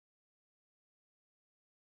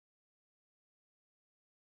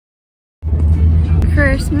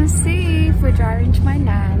Christmas Eve. We're driving to my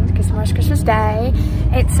nan's because tomorrow's Christmas Day.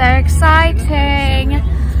 It's so exciting.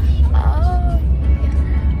 Oh,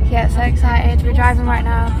 yeah, so excited. We're driving right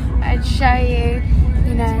now. I'd show you,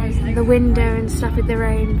 you know, the window and stuff with the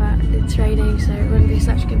rain, but it's raining, so it wouldn't be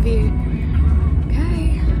such a good view.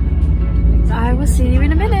 Okay, I will see you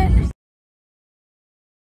in a minute.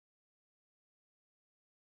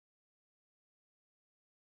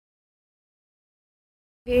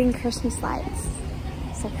 Viewing Christmas lights.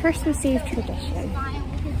 It's a Christmas Eve tradition.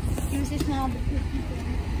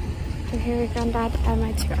 So here are Granddad and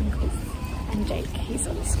my two uncles. And Jake, he's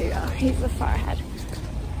on the scooter. He's the far ahead.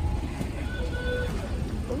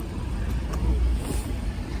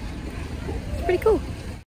 It's pretty cool.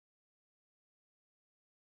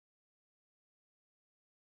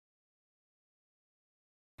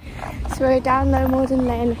 So we're down Low Morden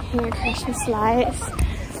Lane looking at Christmas lights.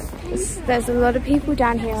 There's a lot of people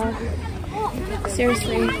down here.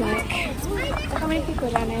 Seriously, like, how many people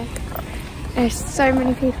are down here? There's so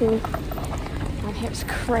many people down here, it's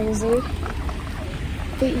crazy.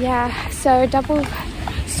 But yeah, so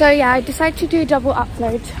I decided to do a double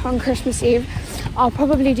upload on Christmas Eve. I'll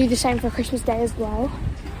probably do the same for Christmas Day as well.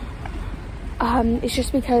 It's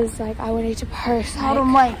just because like I wanted to post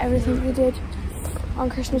like, everything we did on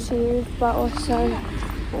Christmas Eve, but also I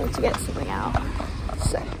wanted to get something out.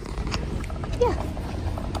 So yeah.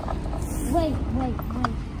 Wait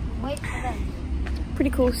for them.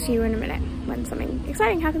 Pretty cool. See you in a minute when something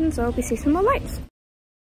exciting happens, or we see some more lights.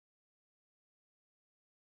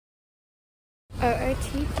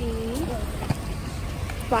 OOTD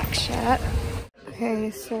black shirt.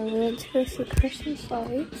 Okay, so we went to go see Christmas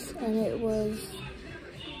lights, and it was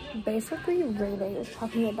basically raining. It was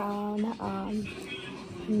popping it down, and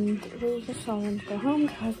we just all wanted to go home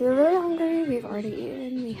because we were really hungry. We've already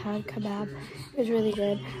eaten. We had kebab. It was really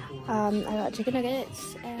good. I got chicken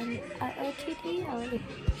nuggets and at OOTD. I already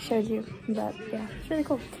showed you, but yeah, it's really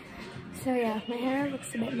cool. So yeah, my hair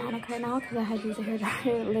looks a bit manic right now because I had to use a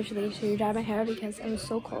hairdryer literally to dry my hair because it was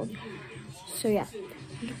so cold. So yeah,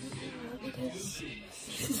 because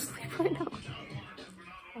she's asleep right now.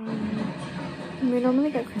 We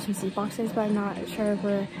normally get Christmas Eve boxes, but I'm not sure if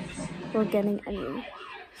we're getting any.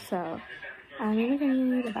 So I'm gonna get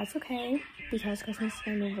any, but that's okay because Christmas is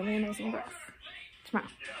gonna be really amazing for us tomorrow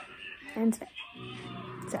and today.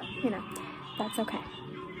 So you know, that's okay.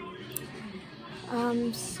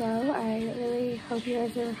 So I really hope you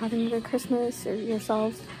guys are having a good Christmas or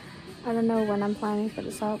yourselves. I don't know when I'm planning for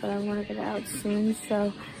this out, but I want to get it out soon.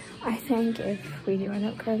 So I think if we do end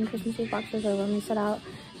up creating Christmas Eve boxes, or when we set out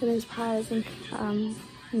the mince pies and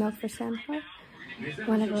milk for Santa,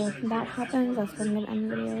 whenever that happens, that's when I'm going to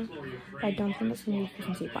end the video. But I don't think it's going to be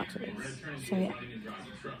Christmas Eve boxes. So yeah,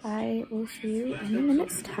 I will see you in a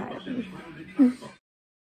minute's time.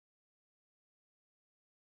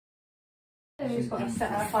 Who's got to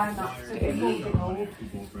set her phone up to it.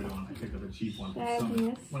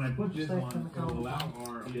 When I put this one, it will allow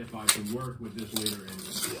our EFI to work with this later.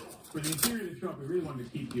 For the interior of the truck, we really wanted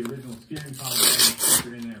to keep the original steering column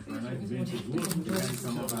sticker in there for a nice vintage look. We had to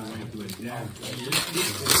come up all the way to a jazz.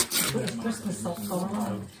 Christmas socks on.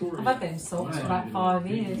 I've had them socks for about 5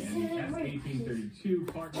 years. S1832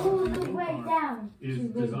 park is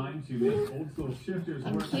designed to make old school shifters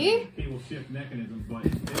work with cable shift mechanisms, but they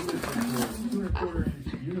would for 2¼ inch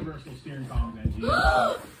universal steering columns and GM.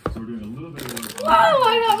 So we're doing a little bit of work. Whoa,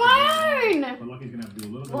 I got my own! But Lucky's gonna have to do a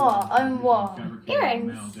little bit what? What?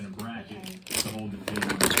 Earrings? And a bracket to hold the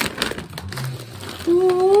table.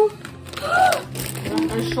 Ooh.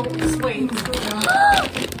 Those short and sweet.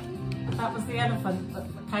 That was the elephant that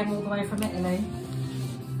came all the way from Italy.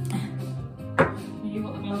 You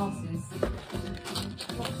got the glasses.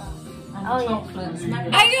 And the chocolates. I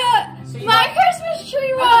got my Christmas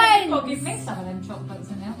tree ones! You've got to give me some of them chocolates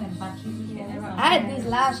and now then batteries. I had these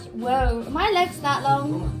last. Whoa, are my legs that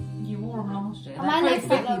long? You wore them last year. My legs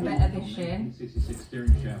that long. Better this year. 66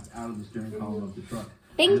 steering shaft out of the steering column of the truck.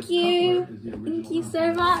 Thank you. Thank you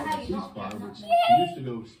so much. Used to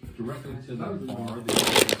go directly to the bar. The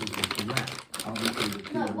direct.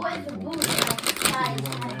 What is the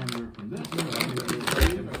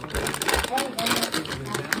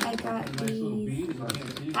I got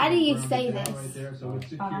these. How do you say this?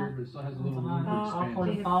 I'll call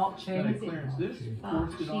it Barchi.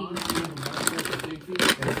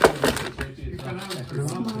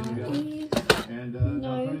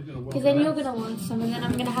 No, because then you're going to want some, and then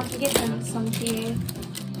I'm going to have to give them some to you.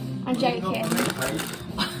 I'm joking.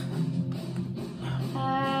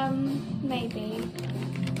 Maybe.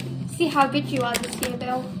 See how good you are this year,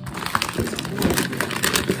 Bill.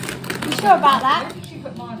 You sure about that? Where did she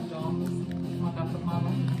put my pajamas? My dad put mine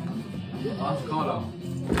on. Ask Carla.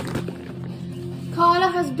 Carla,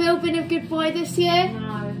 has Bill been a good boy this year?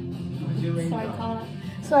 No. Sorry, Carla.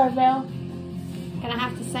 Sorry, Bill. Gonna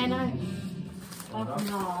have to say no.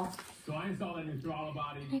 No. So I installed a new throttle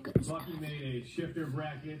body. Lucky made a shifter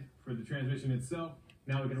bracket for the transmission itself.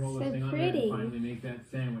 Now we can roll this thing on there and finally make that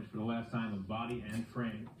sandwich for the last time of body and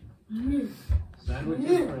frame.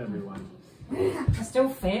 Sandwiches for everyone. I still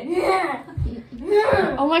fit.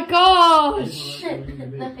 Oh my gosh!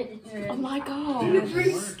 Oh my god! You look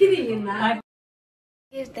very skinny in that.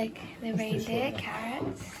 Here's the reindeer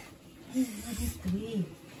carrots. He's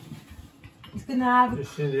gonna have.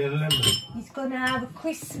 He's gonna have a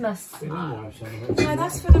Christmas. No,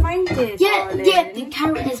 that's for the reindeer. Yeah, the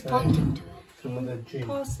carrot is pointing to it. Some of the gin.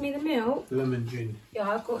 Pass me the milk. Lemon gin. Yeah,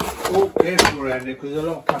 I've got. Oh, careful around there because a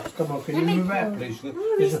lot of cups come off. Can you move out, please?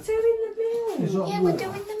 Oh, he's doing the milk. Yeah, we're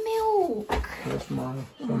doing the milk. That's my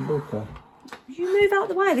sambuca. You move out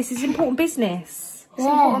the way. This is important business. It's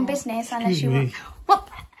important business unless you want. What?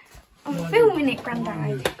 I'm filming it,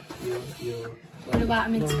 Grandad. What about a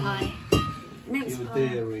mince pie? Mince Your pie.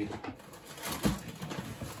 dairy.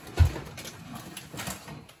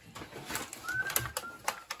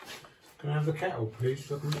 Can I have the kettle, please,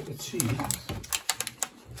 so I can make the cheese?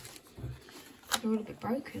 They're all a bit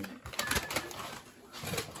broken.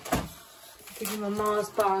 Give him a Mars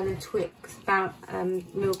bar and a Twix about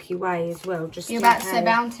Milky Way as well. Just You're about to say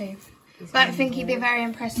Bounty. Don't think he'd be very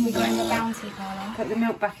impressed if we got him a Bounty, Carla. Put the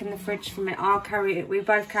milk back in the fridge for me. I'll carry it. We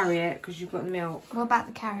both carry it because you've got the milk. What about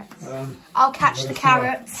the carrots? I'll catch the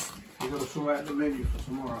carrots. You've got to sort out the menu for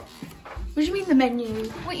tomorrow. What do you mean the menu?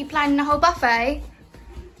 What, you planning the whole buffet?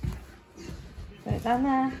 Put it down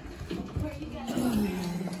there.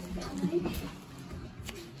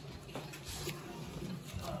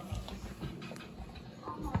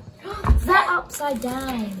 They're upside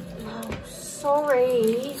down.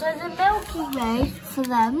 Sorry. So the Milky Way for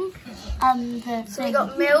them. So we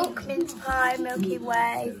got milk, mince pie, Milky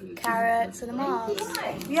Way, carrots, and a Mars.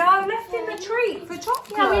 Yeah, I left him a treat for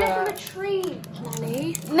chocolate. Yeah, we left him a treat,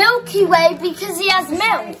 Nanny. Milky Way because he has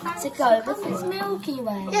milk to go with his Milky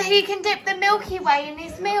Way. Yeah, he can dip the Milky Way in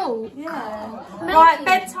his milk. Yeah. Milky. Right,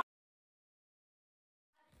 bedtime.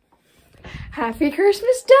 Happy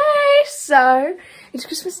Christmas Day! So, it's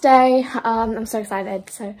Christmas Day. I'm so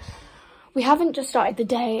excited. So, we haven't just started the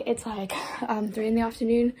day. It's like 3 in the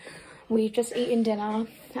afternoon. We've just eaten dinner.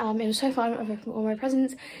 It was so fun with all my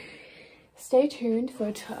presents. Stay tuned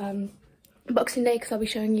for Boxing Day because I'll be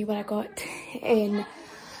showing you what I got in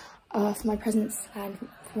for my presents and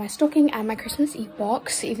for my stocking and my Christmas Eve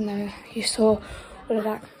box. Even though you saw all of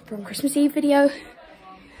that from Christmas Eve video,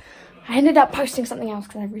 I ended up posting something else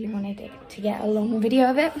because I really wanted to get a long video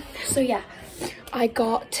of it. So yeah, I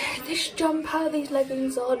got this jumper, these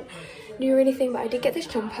leggings on. New or anything, but I did get this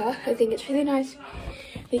jumper. I think it's really nice,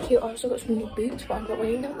 really cute. I also got some new boots, but I'm not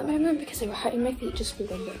wearing them at the moment because they were hurting my feet just a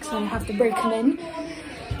little bit, so I have to break them in.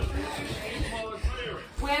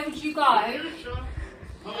 Where would you go?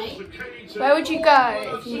 Where would you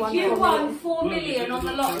go if you won? If you won 4 million on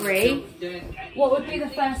the lottery, what would be the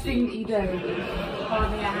first thing that you do? Buy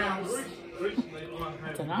me a house.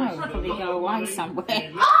 I don't know, I'd probably go away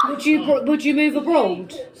somewhere. Would you move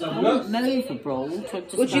abroad? I wouldn't move abroad.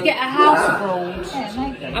 Would you get a house abroad? Yeah,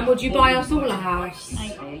 maybe. And would you buy us all a house?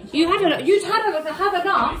 Maybe. You'd have enough. You're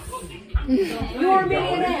a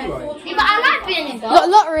millionaire. Yeah, but I like being in Got a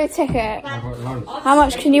lottery ticket. How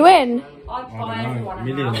much can you win? I'd buy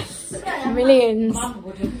everyone a house. Millions. Mum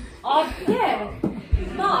wouldn't. Yeah.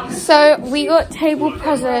 Mum. So we got table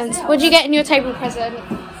presents. What did you get in your table present?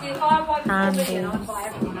 See, if I won 4 million, I'd buy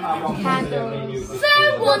everyone a house. Candles.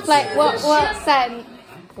 What scent?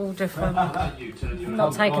 All different. I'm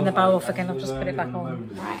not taking the bow off again, I've just put it back on.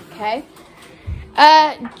 Right, okay.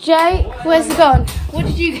 Jay, where's it gone? What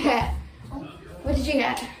did you get? What did you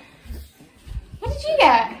get? What did you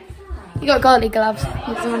get? You got golly gloves.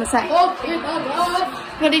 He doesn't want to say.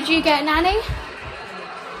 What did you get, Nanny?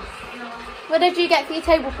 What did you get for your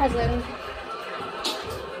table present?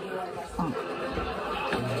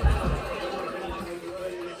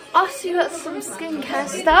 Us, you got some skincare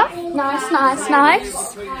stuff. Nice.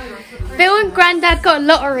 Bill and Grandad got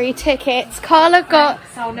lottery tickets. Carla got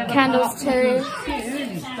candles too.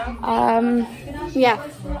 Yeah.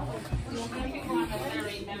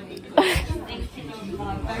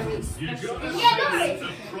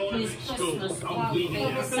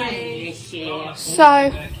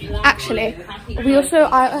 So, actually, I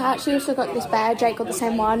actually also got this bear. Jake got the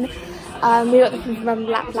same one. We got them from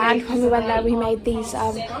Lapland. When we went there, we made these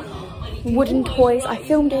wooden toys. I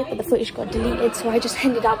filmed it, but the footage got deleted, so I just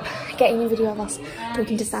ended up getting a video of us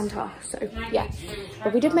talking to Santa. So yeah,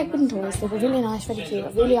 but we did make wooden toys. They were really nice, really cute. I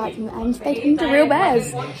really liked them, and they turned into real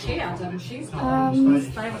bears.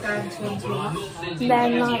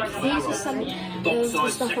 Then like these are some of the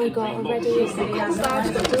stuff I got already. The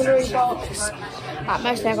jewellery box.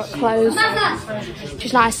 Mostly I got clothes, which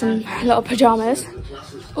is nice, and a lot of pajamas.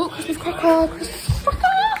 Oh, Christmas cracker! Christmas cracker!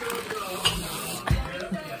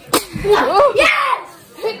 Oh. Yes!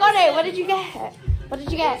 Who got it? What did you get? What did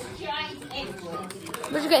you get?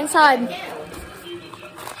 What did you get inside?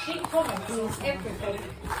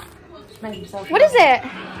 What is it?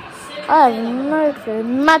 I have no clue.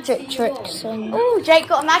 Magic tricks. Oh, Jake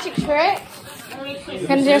got a magic trick. You're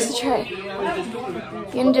gonna do us a trick. You're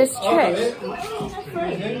gonna do us a trick.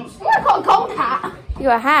 Oh, I got a gold hat. You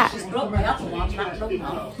got a hat.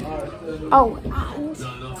 Oh, and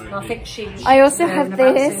I think I also have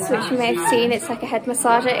this, which you may have seen. It's like a head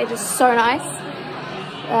massager. It is so nice.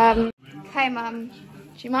 Okay, Mum. Do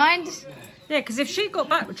you mind? Yeah, because if she got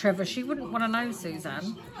back with Trevor, she wouldn't want to know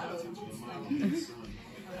Suzanne.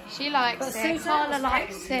 She likes it. Carla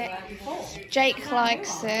likes it. Jake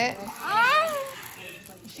likes it.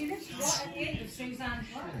 She Suzanne.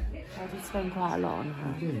 I did spend quite a lot on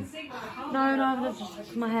her. No,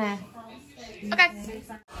 just my hair. Okay.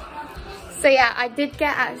 So yeah, I did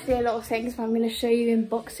get actually a lot of things, but I'm going to show you in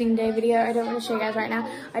Boxing Day video. I don't want to show you guys right now.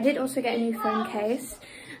 I did also get a new phone case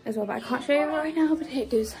as well, but I can't show you right now. But it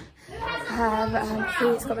does have,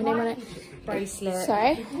 it's got my name on it. Bracelet.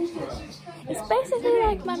 Sorry. It's basically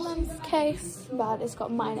like my mum's case, but it's got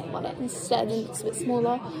my name on it instead, and it's a bit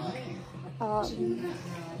smaller.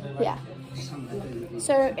 Yeah.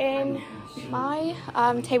 So in my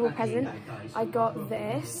table present, I got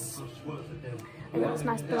this. I got this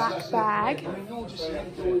nice black bag.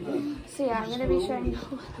 So yeah, I'm going to be showing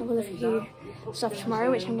all of you stuff tomorrow,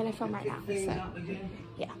 which I'm going to film right now. So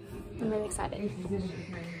yeah, I'm really excited.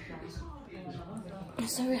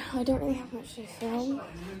 So I don't really have much to film.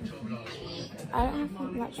 I don't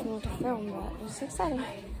have much more to film, but it's exciting.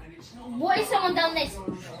 What if someone done this?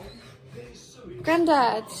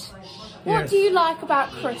 Granddad, what do you like about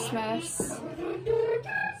Christmas?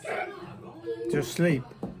 Just sleep.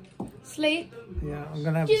 Sleep? Yeah, I'm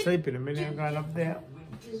going to have to sleep in a minute. I'm going up there.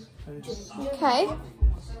 Okay.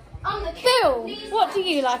 Bill, what do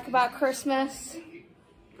you like about Christmas?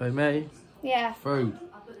 By me? Yeah. Food.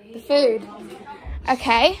 The food.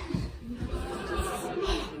 Okay.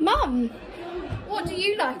 Mum, what do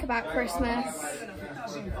you like about Christmas?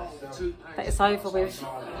 That it's over with.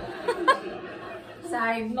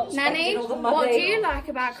 Same. Nanny, what do you like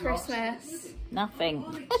about Christmas? Nothing.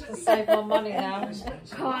 Save my money now.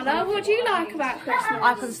 Carla, what do you like about Christmas?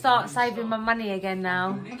 I can start saving my money again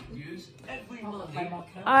now.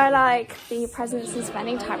 I like the presents and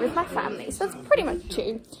spending time with my family, so that's pretty much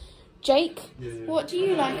true. Jake, what do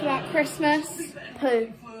you like about Christmas?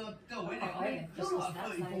 Pooh.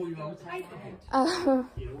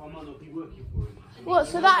 What,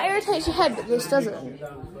 so that irritates your head, but this doesn't?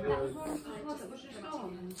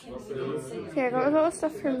 Okay, I got a lot of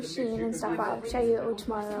stuff from Shein and stuff, but I'll show you it all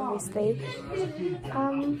tomorrow, obviously.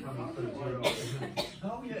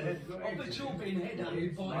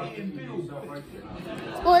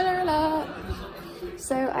 Spoiler alert!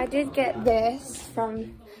 So I did get this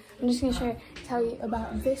from, I'm just going to tell you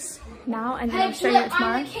about this now, and then I'll show you it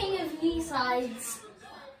tomorrow. I'm the king of knee sides.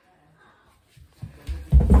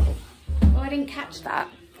 Oh, I didn't catch that.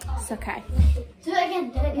 It's okay. Do it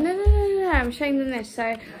again, do it again. No, I'm showing them this.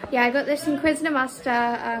 So, yeah, I got this from Quizner Master.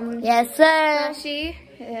 Yes, sir.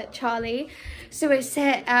 Charlie. So it's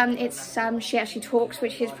she actually talks,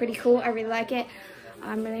 which is pretty cool. I really like it.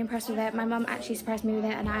 I'm really impressed with it. My mum actually surprised me with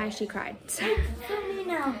it, and I actually cried. So.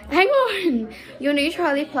 Hang on! Your new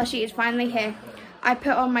Charlie plushie is finally here. I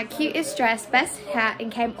put on my cutest dress, best hat,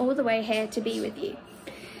 and came all the way here to be with you.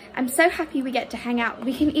 I'm so happy we get to hang out.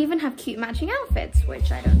 We can even have cute matching outfits,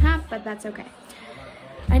 which I don't have, but that's okay.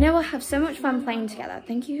 I know we'll have so much fun playing together.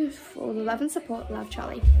 Thank you for all the love and support. Love,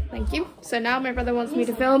 Charlie. Thank you. So now my brother wants me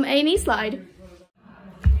to film a knee slide.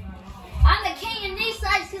 I'm the king of knee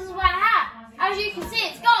slides because of my hat. As you can see,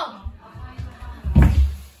 it's gold.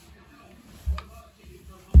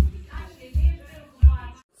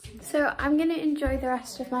 So I'm going to enjoy the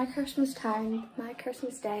rest of my Christmas time, my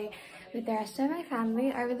Christmas day, with the rest of my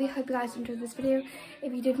family. I really hope you guys enjoyed this video.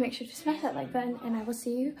 If you did, make sure to smash that like button, and I will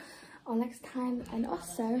see you on next time. And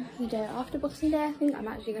also, the day after Boxing Day, I think I'm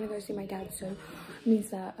actually going to go see my dad, so it means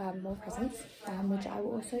that more presents, which I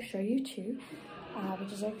will also show you too,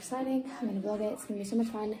 which is very exciting. I'm going to vlog it. It's going to be so much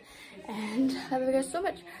fun, and I love you guys so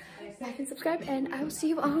much. like and subscribe, and I will see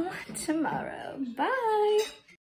you all tomorrow. Bye.